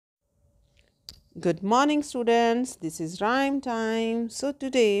Good morning, students. This is rhyme time. So,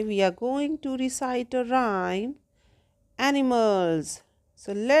 today we are going to recite a rhyme animals.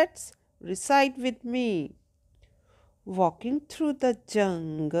 So, let's recite with me. Walking through the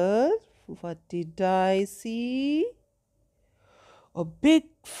jungle, what did I see? A big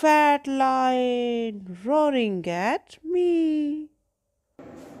fat lion roaring at me.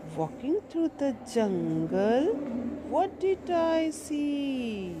 Walking through the jungle, what did I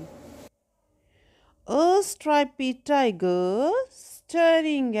see? A stripy tiger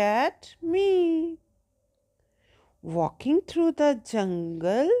staring at me. Walking through the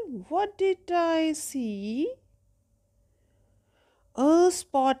jungle, what did I see? A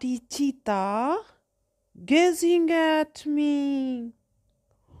spotty cheetah gazing at me.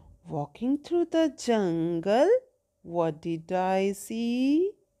 Walking through the jungle, what did I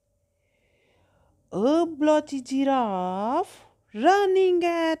see? A blotchy giraffe running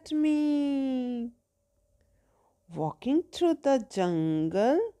at me. Walking through the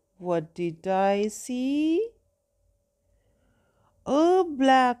jungle, what did I see? A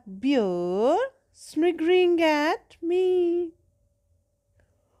black bear sniggering at me.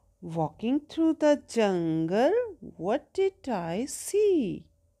 Walking through the jungle, what did I see?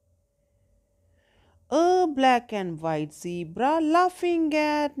 A black and white zebra laughing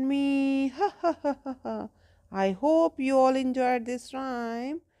at me. Ha ha ha ha ha. I hope you all enjoyed this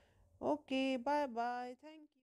rhyme. Okay, bye bye. Thank you.